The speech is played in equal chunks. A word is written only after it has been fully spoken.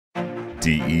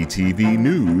DETV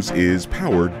News is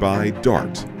powered by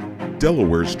DART,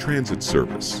 Delaware's transit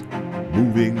service.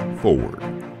 Moving forward.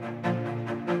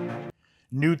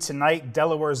 New tonight,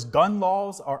 Delaware's gun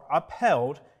laws are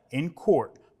upheld in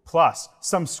court. Plus,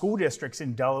 some school districts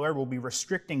in Delaware will be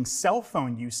restricting cell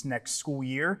phone use next school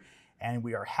year. And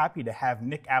we are happy to have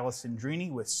Nick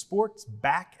Alessandrini with sports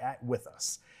back with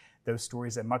us. Those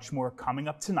stories and much more coming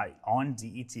up tonight on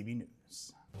DETV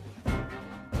News.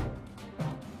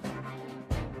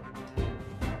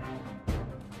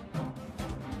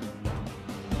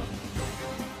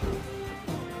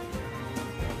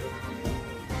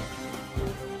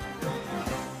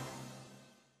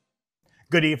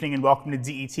 Good evening and welcome to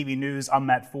DETV News. I'm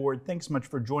Matt Ford. Thanks so much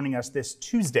for joining us this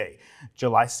Tuesday,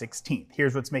 July 16th.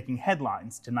 Here's what's making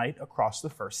headlines tonight across the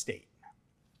first state.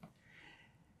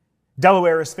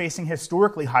 Delaware is facing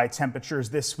historically high temperatures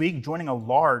this week, joining a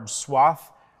large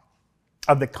swath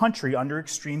of the country under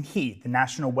extreme heat. The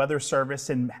National Weather Service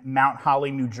in Mount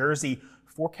Holly, New Jersey,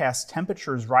 forecasts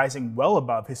temperatures rising well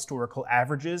above historical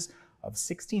averages of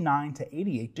 69 to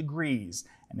 88 degrees.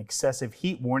 An excessive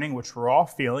heat warning, which we're all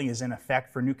feeling, is in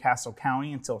effect for Newcastle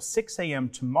County until 6 a.m.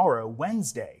 tomorrow,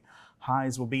 Wednesday.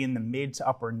 Highs will be in the mid to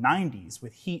upper 90s,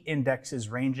 with heat indexes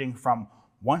ranging from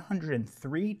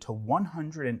 103 to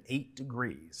 108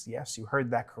 degrees. Yes, you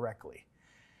heard that correctly.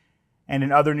 And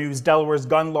in other news, Delaware's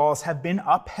gun laws have been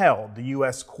upheld. The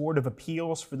U.S. Court of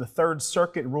Appeals for the Third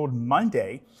Circuit ruled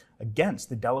Monday against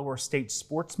the Delaware State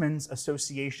Sportsmen's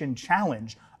Association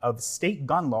challenge of state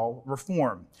gun law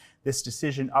reform. This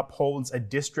decision upholds a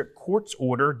district court's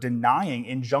order denying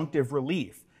injunctive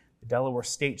relief. The Delaware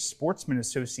State Sportsmen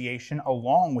Association,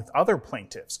 along with other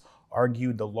plaintiffs,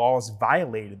 argued the laws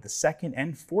violated the Second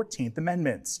and 14th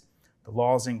Amendments. The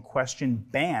laws in question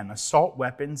ban assault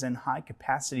weapons and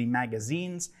high-capacity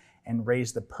magazines and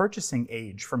raise the purchasing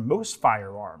age for most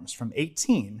firearms from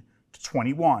 18 to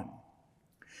 21.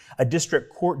 A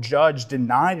district court judge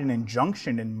denied an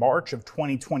injunction in March of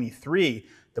 2023.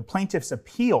 The plaintiffs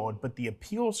appealed, but the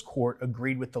appeals court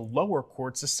agreed with the lower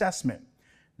court's assessment.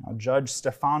 Now, Judge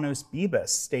Stefanos Bibas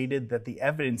stated that the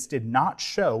evidence did not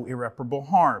show irreparable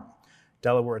harm.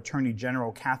 Delaware Attorney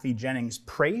General Kathy Jennings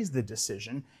praised the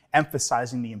decision,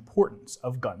 emphasizing the importance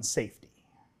of gun safety.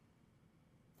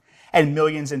 And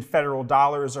millions in federal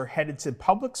dollars are headed to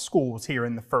public schools here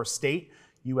in the first state.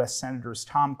 U.S. Senators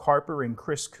Tom Carper and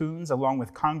Chris Coons, along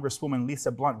with Congresswoman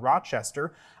Lisa Blunt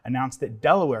Rochester, announced that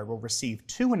Delaware will receive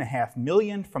 $2.5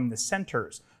 million from the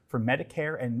Centers for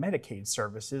Medicare and Medicaid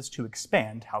Services to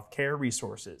expand healthcare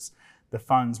resources. The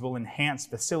funds will enhance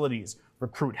facilities,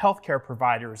 recruit healthcare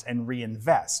providers, and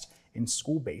reinvest in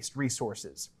school-based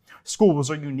resources. Schools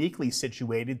are uniquely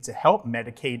situated to help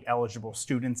Medicaid-eligible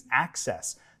students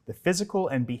access the physical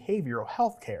and behavioral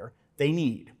healthcare they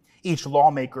need. Each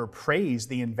lawmaker praised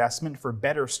the investment for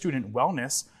better student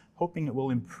wellness, hoping it will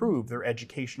improve their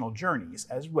educational journeys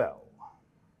as well.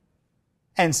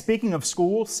 And speaking of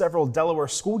schools, several Delaware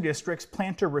school districts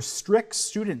plan to restrict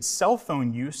student cell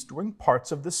phone use during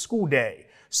parts of the school day.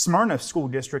 Smyrna School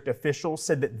District officials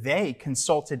said that they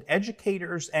consulted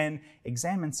educators and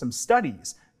examined some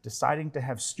studies, deciding to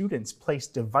have students place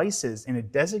devices in a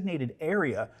designated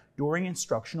area during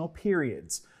instructional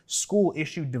periods.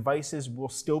 School-issued devices will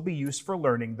still be used for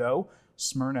learning, though.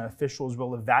 Smyrna officials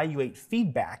will evaluate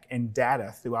feedback and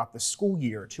data throughout the school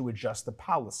year to adjust the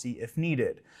policy if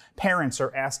needed. Parents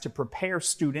are asked to prepare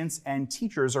students, and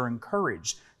teachers are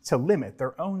encouraged to limit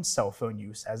their own cell phone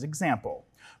use as example.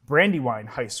 Brandywine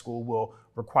High School will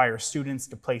require students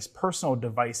to place personal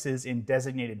devices in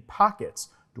designated pockets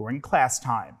during class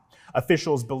time.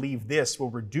 Officials believe this will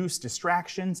reduce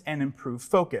distractions and improve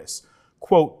focus.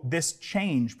 Quote, "This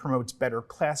change promotes better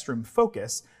classroom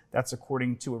focus." That's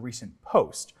according to a recent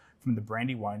post from the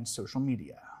Brandywine social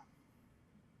media.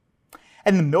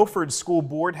 And the Milford School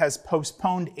Board has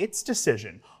postponed its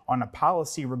decision on a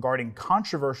policy regarding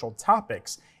controversial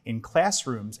topics in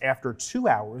classrooms after 2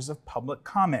 hours of public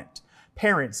comment.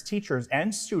 Parents, teachers,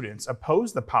 and students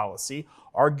oppose the policy,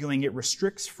 arguing it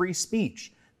restricts free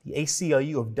speech. The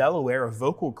ACLU of Delaware, a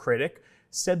vocal critic,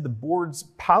 said the board's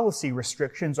policy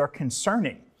restrictions are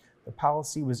concerning. The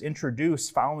policy was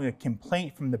introduced following a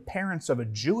complaint from the parents of a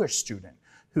Jewish student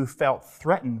who felt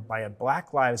threatened by a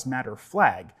Black Lives Matter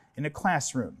flag in a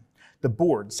classroom. The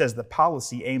board says the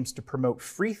policy aims to promote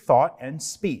free thought and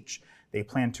speech. They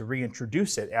plan to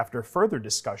reintroduce it after further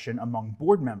discussion among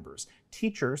board members,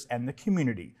 teachers, and the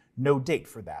community. No date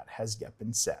for that has yet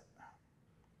been set.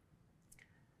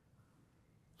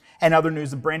 And other news,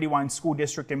 the Brandywine School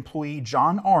District employee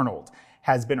John Arnold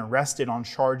has been arrested on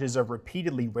charges of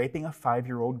repeatedly raping a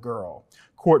 5-year-old girl.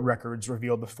 Court records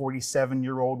revealed the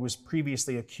 47-year-old was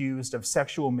previously accused of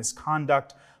sexual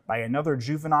misconduct by another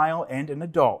juvenile and an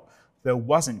adult, though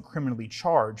wasn't criminally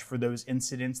charged for those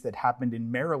incidents that happened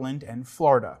in Maryland and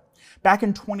Florida. Back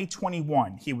in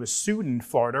 2021, he was sued in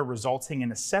Florida, resulting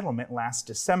in a settlement last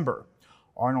December.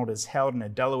 Arnold is held in a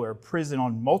Delaware prison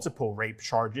on multiple rape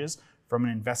charges from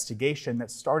an investigation that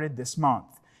started this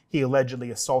month. He allegedly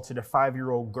assaulted a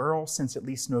 5-year-old girl since at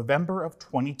least November of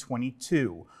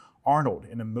 2022. Arnold,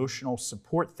 an emotional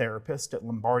support therapist at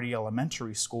Lombardi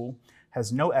Elementary School,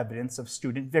 has no evidence of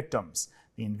student victims.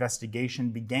 The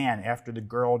investigation began after the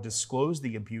girl disclosed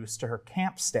the abuse to her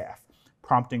camp staff,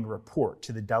 prompting a report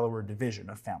to the Delaware Division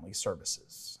of Family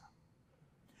Services.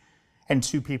 And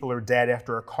 2 people are dead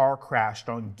after a car crashed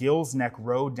on Gills Neck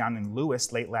Road down in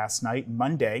Lewis late last night,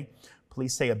 Monday.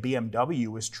 Police say a BMW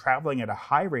was traveling at a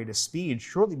high rate of speed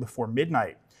shortly before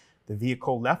midnight. The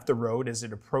vehicle left the road as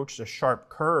it approached a sharp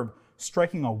curve,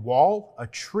 striking a wall, a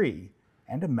tree,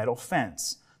 and a metal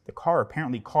fence. The car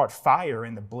apparently caught fire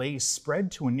and the blaze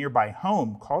spread to a nearby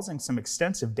home, causing some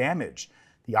extensive damage.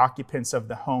 The occupants of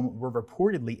the home were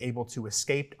reportedly able to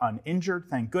escape uninjured,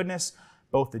 thank goodness.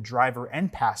 Both the driver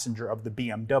and passenger of the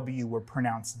BMW were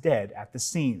pronounced dead at the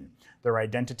scene. Their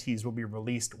identities will be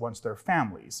released once their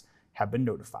families have been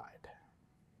notified.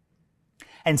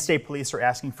 And state police are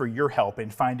asking for your help in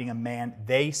finding a man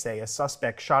they say a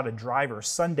suspect shot a driver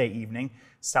Sunday evening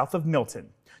south of Milton.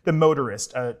 The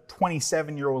motorist, a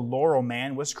 27-year-old Laurel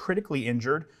man, was critically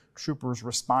injured. Troopers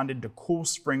responded to Cool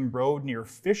Spring Road near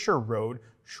Fisher Road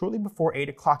shortly before 8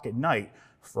 o'clock at night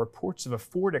for reports of a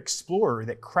Ford Explorer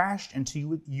that crashed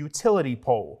into a utility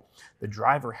pole. The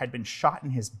driver had been shot in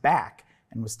his back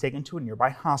and was taken to a nearby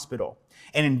hospital.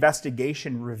 An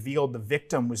investigation revealed the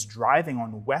victim was driving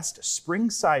on West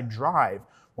Springside Drive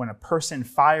when a person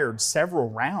fired several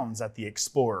rounds at the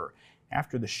Explorer.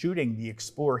 After the shooting, the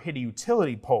Explorer hit a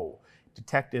utility pole.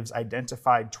 Detectives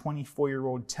identified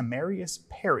 24-year-old Tamarius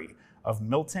Perry of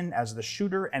Milton as the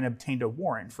shooter and obtained a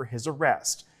warrant for his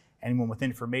arrest. Anyone with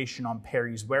information on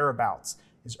Perry's whereabouts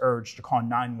is urged to call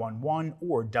 911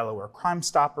 or Delaware Crime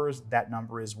Stoppers. That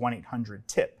number is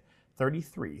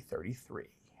 1-800-TIP-3333.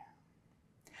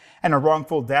 And a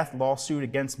wrongful death lawsuit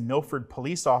against Milford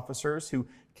police officers who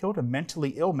killed a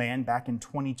mentally ill man back in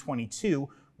 2022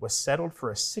 was settled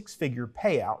for a 6-figure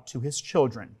payout to his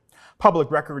children. Public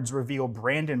records reveal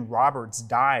Brandon Roberts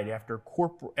died after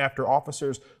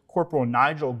officers Corporal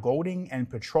Nigel Golding and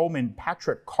Patrolman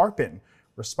Patrick Carpin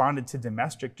responded to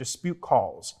domestic dispute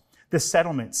calls. The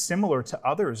settlement, similar to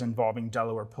others involving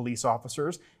Delaware police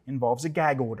officers, involves a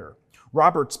gag order.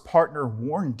 Roberts' partner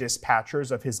warned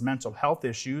dispatchers of his mental health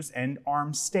issues and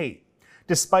armed state.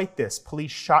 Despite this,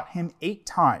 police shot him 8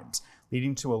 times,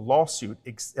 leading to a lawsuit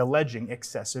alleging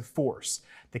excessive force.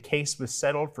 The case was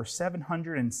settled for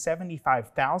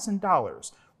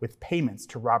 $775,000 with payments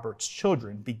to Roberts'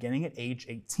 children beginning at age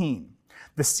 18.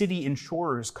 The city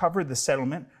insurers covered the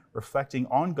settlement, reflecting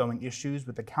ongoing issues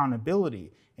with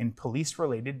accountability in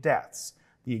police-related deaths.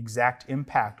 The exact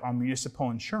impact on municipal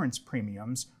insurance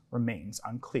premiums remains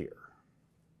unclear.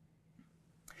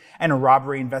 And a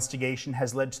robbery investigation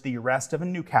has led to the arrest of a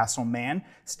Newcastle man.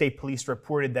 State police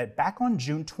reported that back on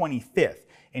June 25th,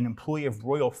 an employee of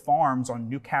Royal Farms on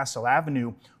Newcastle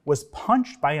Avenue was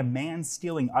punched by a man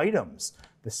stealing items.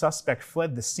 The suspect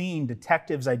fled the scene.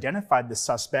 Detectives identified the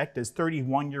suspect as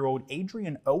 31-year-old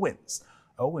Adrian Owens.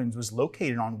 Owens was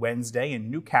located on Wednesday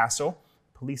in Newcastle.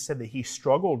 Police said that he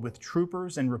struggled with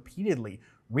troopers and repeatedly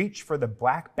reached for the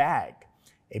black bag.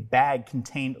 A bag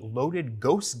contained loaded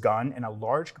ghost gun and a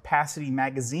large capacity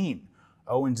magazine.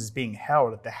 Owens is being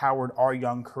held at the Howard R.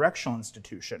 Young Correctional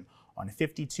Institution on a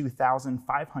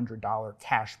 $52,500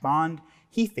 cash bond.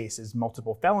 He faces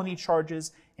multiple felony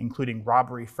charges, including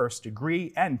robbery first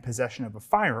degree and possession of a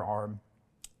firearm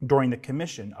during the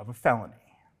commission of a felony.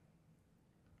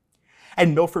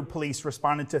 And Milford police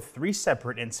responded to 3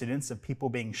 separate incidents of people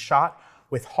being shot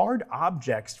with hard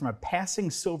objects from a passing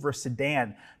silver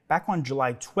sedan back on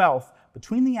July 12th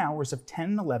between the hours of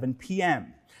 10 and 11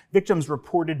 p.m. Victims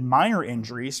reported minor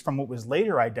injuries from what was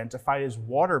later identified as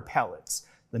water pellets.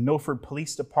 The Milford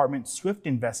Police Department's swift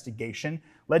investigation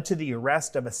led to the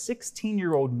arrest of a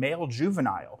 16-year-old male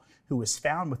juvenile who was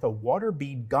found with a water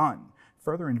bead gun.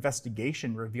 Further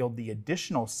investigation revealed the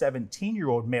additional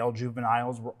 17-year-old male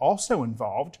juveniles were also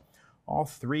involved. All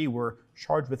 3 were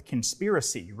charged with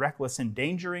conspiracy, reckless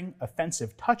endangering,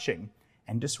 offensive touching,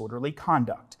 and disorderly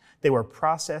conduct. They were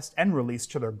processed and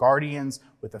released to their guardians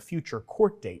with a future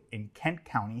court date in Kent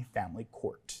County Family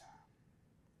Court.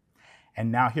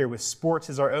 And now here with sports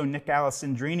is our own Nick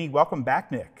Alessandrini. Welcome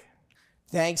back, Nick.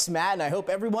 Thanks, Matt, and I hope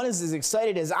everyone is as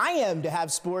excited as I am to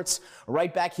have sports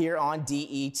right back here on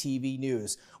DETV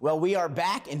News. Well, we are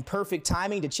back in perfect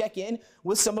timing to check in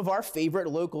with some of our favorite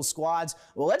local squads.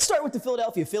 Well, let's start with the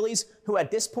Philadelphia Phillies, who at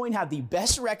this point have the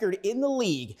best record in the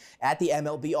league at the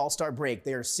MLB All-Star break.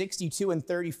 They are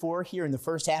 62-34 here in the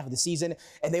first half of the season,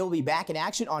 and they will be back in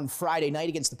action on Friday night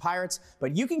against the Pirates.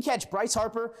 But you can catch Bryce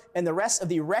Harper and the rest of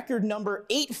the record number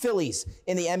 8 Phillies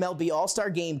in the MLB All-Star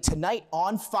game tonight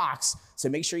on Fox. So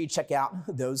make sure you check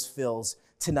out those Phils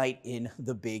tonight in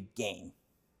the big game.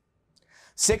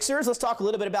 Sixers, let's talk a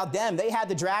little bit about them. They had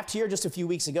the draft here just a few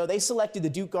weeks ago. They selected the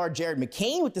Duke guard Jared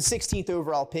McCain with the 16th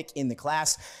overall pick in the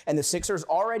class. And the Sixers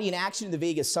already in action in the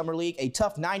Vegas Summer League. A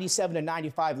tough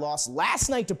 97-95 loss last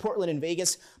night to Portland in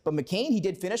Vegas. But McCain, he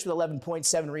did finish with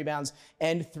 11.7 rebounds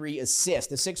and 3 assists.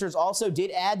 The Sixers also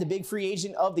did add the big free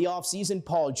agent of the offseason,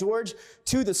 Paul George,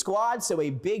 to the squad. So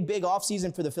a big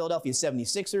offseason for the Philadelphia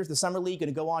 76ers. The Summer League going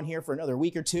to go on here for another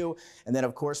week or two. And then,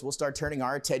 of course, we'll start turning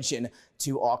our attention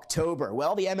to October.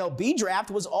 Well, the MLB draft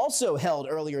was also held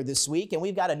earlier this week, and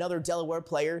we've got another Delaware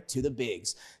player to the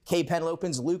bigs. Cape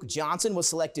Henlopen's Luke Johnson was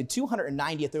selected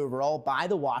 290th overall by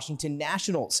the Washington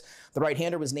Nationals. The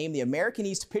right-hander was named the American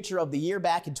East Pitcher of the Year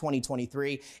back in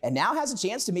 2023, and now has a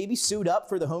chance to maybe suit up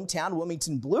for the hometown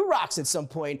Wilmington Blue Rocks at some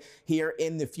point here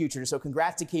in the future. So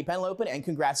congrats to Cape Henlopen and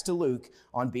congrats to Luke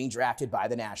on being drafted by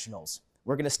the Nationals.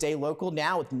 We're going to stay local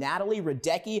now with Natalie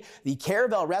Radecki, the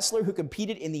Caravel wrestler who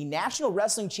competed in the National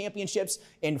Wrestling Championships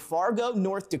in Fargo,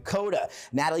 North Dakota.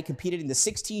 Natalie competed in the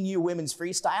 16U women's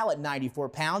freestyle at 94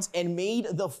 pounds and made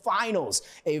the finals.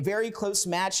 A very close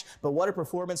match, but what a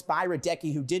performance by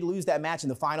Radecki, who did lose that match in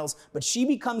the finals. But she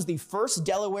becomes the first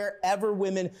Delaware ever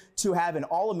women to have an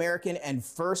All-American and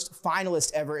first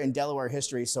finalist ever in Delaware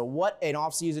history. So what an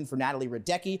offseason for Natalie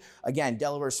Radecki. Again,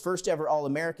 Delaware's first ever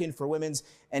All-American for women's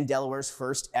and Delaware's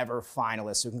first ever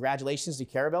finalist. So congratulations to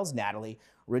Caravel's Natalie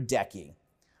Radecki.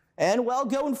 And well,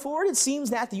 going forward, it seems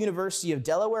that the University of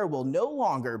Delaware will no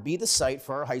longer be the site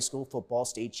for our high school football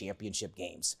state championship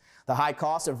games. The high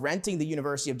cost of renting the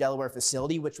University of Delaware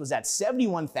facility, which was at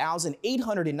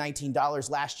 $71,819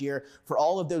 last year for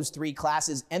all of those 3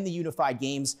 classes and the unified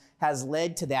games, has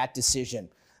led to that decision.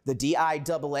 The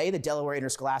DIAA, the Delaware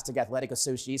Interscholastic Athletic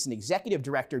Association Executive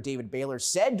Director David Baylor,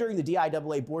 said during the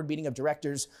DIAA board meeting of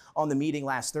directors on the meeting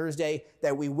last Thursday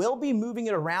that we will be moving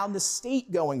it around the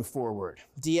state going forward.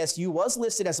 DSU was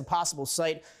listed as a possible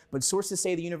site, but sources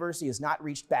say the university has not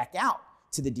reached back out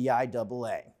to the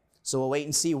DIAA. So we'll wait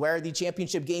and see where the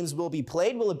championship games will be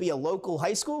played. Will it be a local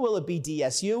high school? Will it be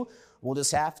DSU? We'll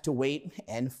just have to wait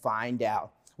and find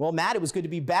out. Well, Matt, it was good to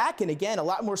be back. And again, a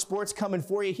lot more sports coming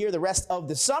for you here the rest of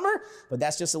the summer, but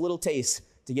that's just a little taste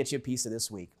to get you a piece of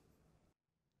this week.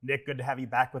 Nick, good to have you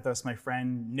back with us, my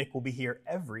friend. Nick will be here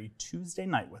every Tuesday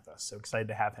night with us, so excited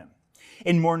to have him.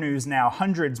 In more news now,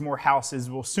 hundreds more houses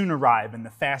will soon arrive in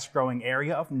the fast-growing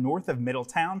area of north of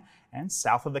Middletown and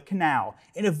south of the canal.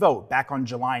 In a vote back on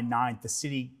July 9th, the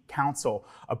City Council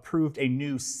approved a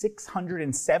new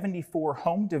 674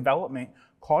 home development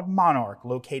called Monarch,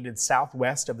 located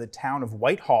southwest of the town of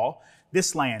Whitehall.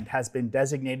 This land has been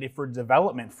designated for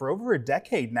development for over a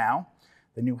decade now.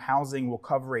 The new housing will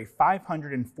cover a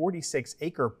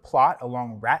 546-acre plot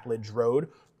along Ratledge Road,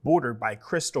 bordered by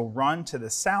Crystal Run to the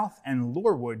south and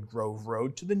Lorewood Grove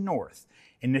Road to the north.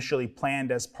 Initially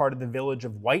planned as part of the village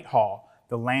of Whitehall,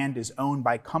 the land is owned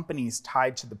by companies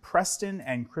tied to the Preston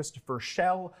and Christopher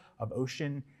Shell of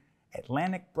Ocean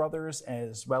Atlantic Brothers,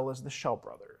 as well as the Shell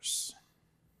Brothers.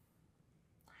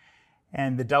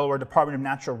 And the Delaware Department of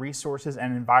Natural Resources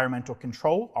and Environmental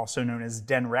Control, also known as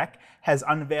DENREC, has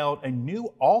unveiled a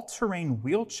new all-terrain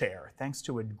wheelchair thanks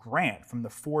to a grant from the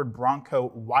Ford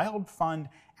Bronco Wild Fund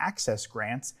Access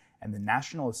Grants and the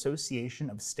National Association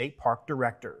of State Park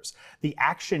Directors. The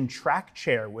Action Track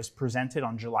Chair was presented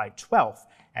on July 12th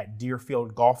at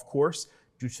Deerfield Golf Course.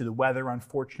 Due to the weather,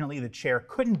 unfortunately, the chair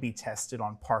couldn't be tested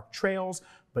on park trails,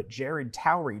 but Jared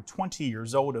Towery, 20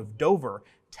 years old of Dover,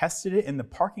 tested it in the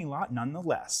parking lot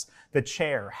nonetheless. The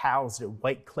chair, housed at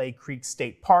White Clay Creek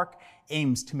State Park,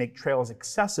 aims to make trails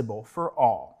accessible for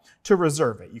all. To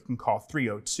reserve it, you can call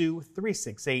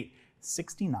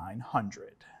 302-368-6900.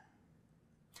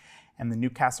 And the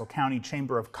Newcastle County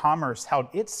Chamber of Commerce held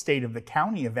its State of the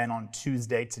County event on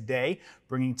Tuesday today,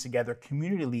 bringing together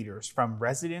community leaders from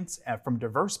residents from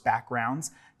diverse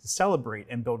backgrounds to celebrate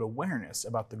and build awareness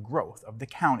about the growth of the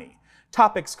county.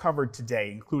 Topics covered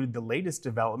today included the latest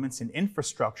developments in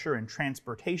infrastructure and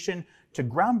transportation to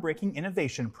groundbreaking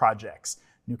innovation projects.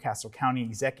 Newcastle County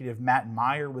Executive Matt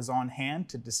Meyer was on hand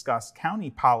to discuss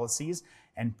county policies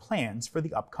and plans for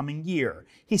the upcoming year.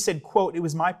 He said, quote, "It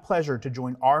was my pleasure to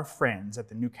join our friends at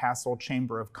the Newcastle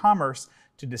Chamber of Commerce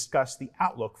to discuss the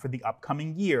outlook for the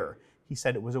upcoming year." He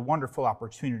said it was a wonderful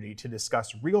opportunity to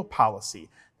discuss real policy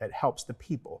that helps the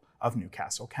people of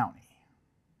Newcastle County.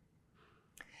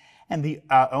 And the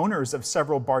owners of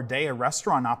several Bardea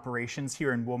restaurant operations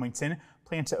here in Wilmington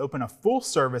plan to open a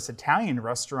full-service Italian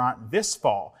restaurant this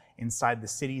fall inside the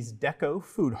city's Deco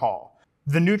Food Hall.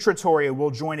 The Nutritoria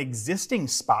will join existing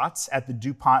spots at the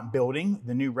DuPont building.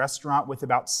 The new restaurant, with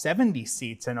about 70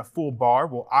 seats and a full bar,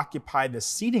 will occupy the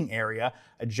seating area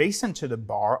adjacent to the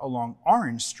bar along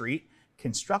Orange Street.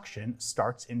 Construction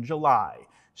starts in July.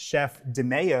 Chef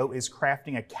DeMeo is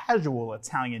crafting a casual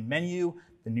Italian menu.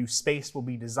 The new space will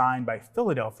be designed by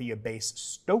Philadelphia-based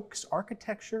Stokes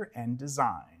Architecture and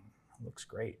Design. Looks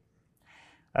great.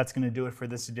 That's going to do it for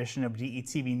this edition of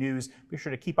DETV News. Be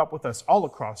sure to keep up with us all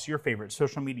across your favorite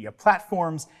social media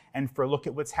platforms. And for a look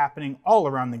at what's happening all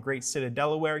around the great state of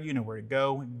Delaware, you know where to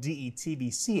go,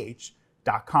 detvch.com.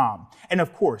 And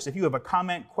of course, if you have a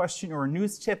comment, question, or a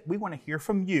news tip, we want to hear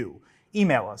from you.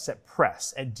 Email us at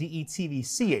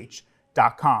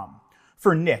press@detvch.com.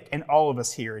 For Nick and all of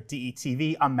us here at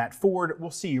DETV, I'm Matt Ford.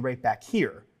 We'll see you right back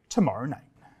here tomorrow night.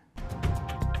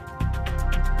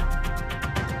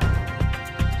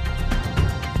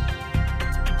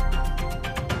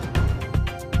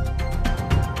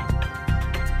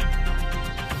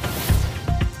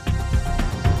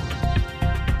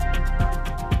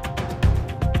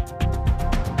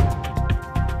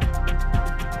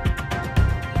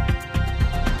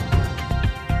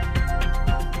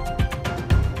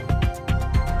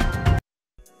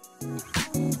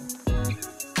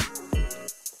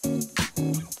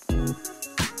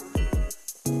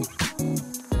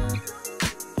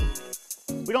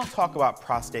 We don't talk about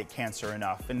prostate cancer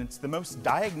enough, and it's the most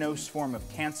diagnosed form of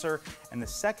cancer and the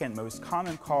second most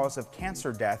common cause of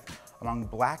cancer death among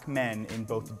Black men in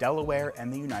both Delaware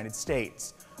and the United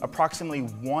States. Approximately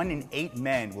 1 in 8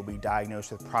 men will be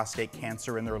diagnosed with prostate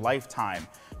cancer in their lifetime,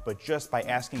 but just by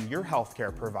asking your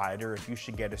healthcare provider if you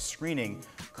should get a screening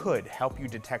could help you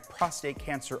detect prostate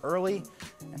cancer early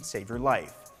and save your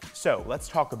life. So let's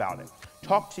talk about it.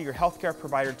 Talk to your healthcare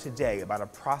provider today about a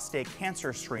prostate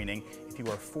cancer screening if you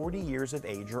are 40 years of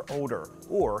age or older,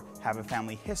 or have a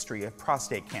family history of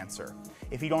prostate cancer.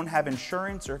 If you don't have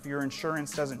insurance, or if your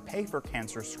insurance doesn't pay for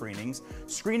cancer screenings,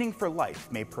 Screening for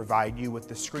Life may provide you with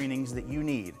the screenings that you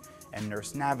need, and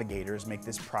nurse navigators make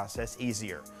this process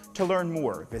easier. To learn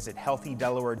more, visit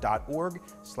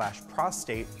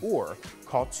healthydelaware.org/prostate or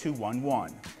call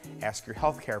 211. Ask your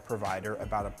healthcare provider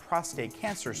about a prostate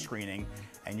cancer screening,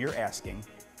 and you're asking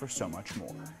for so much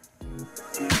more.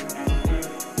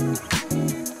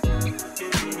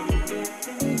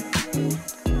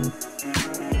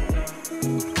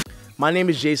 My name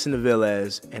is Jason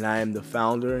Aviles, and I am the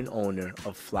founder and owner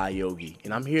of Fly Yogi,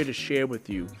 and I'm here to share with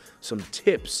you some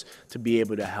tips to be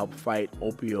able to help fight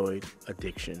opioid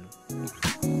addiction.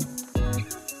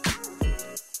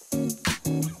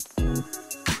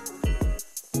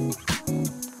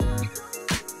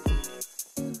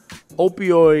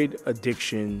 Opioid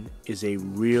addiction is a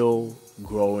real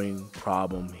growing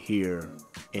problem here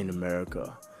in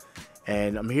America,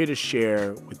 and I'm here to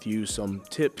share with you some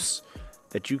tips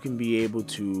that you can be able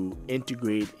to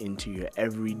integrate into your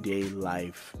everyday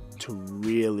life to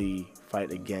really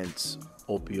fight against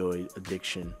opioid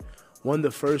addiction. One of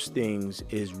the first things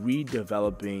is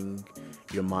redeveloping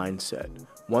your mindset.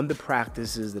 One of the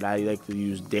practices that I like to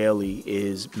use daily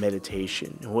is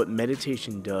meditation. And what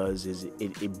meditation does is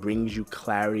it brings you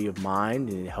clarity of mind,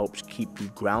 and it helps keep you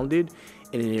grounded,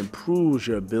 and it improves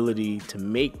your ability to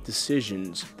make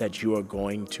decisions that you are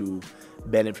going to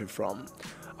benefit from.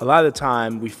 A lot of the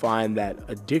time we find that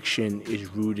addiction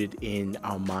is rooted in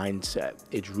our mindset.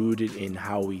 It's rooted in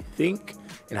how we think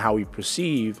and how we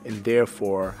perceive, and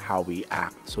therefore how we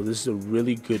act. So this is a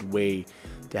really good way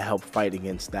to help fight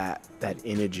against that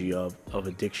energy of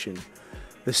addiction.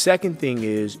 The second thing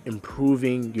is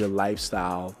improving your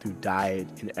lifestyle through diet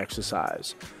and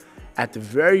exercise. At the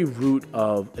very root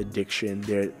of addiction,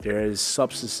 there is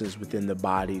substances within the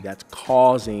body that's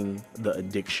causing the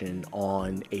addiction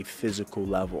on a physical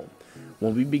level.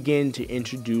 When we begin to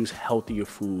introduce healthier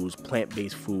foods,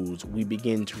 plant-based foods, we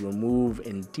begin to remove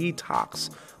and detox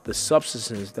the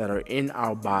substances that are in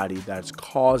our body that's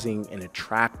causing and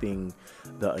attracting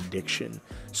the addiction.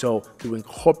 So through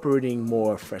incorporating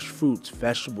more fresh fruits,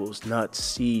 vegetables, nuts,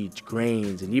 seeds,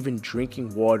 grains, and even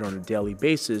drinking water on a daily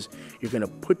basis, you're going to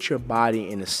put your body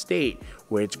in a state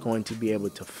where it's going to be able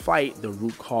to fight the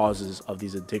root causes of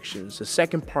these addictions. The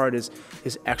second part is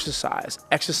exercise.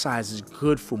 Exercise is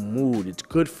good for mood. It's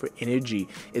good for energy.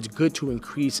 It's good to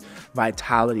increase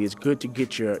vitality. It's good to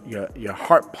get your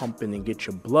heart pumping and get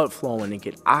your blood flowing and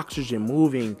get oxygen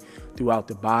moving throughout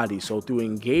the body. So through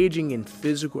engaging in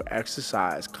physical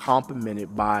exercise,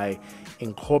 complemented by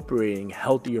incorporating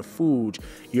healthier foods,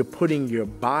 you're putting your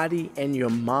body and your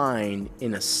mind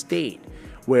in a state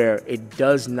where it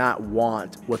does not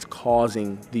want what's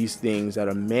causing these things that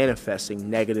are manifesting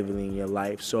negatively in your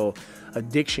life. So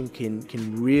addiction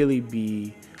can really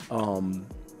be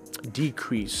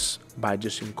decreased by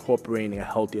just incorporating a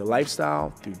healthier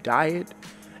lifestyle through diet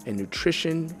and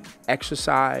nutrition,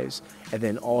 exercise, and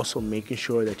then also making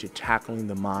sure that you're tackling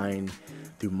the mind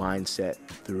through mindset,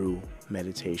 through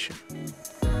meditation.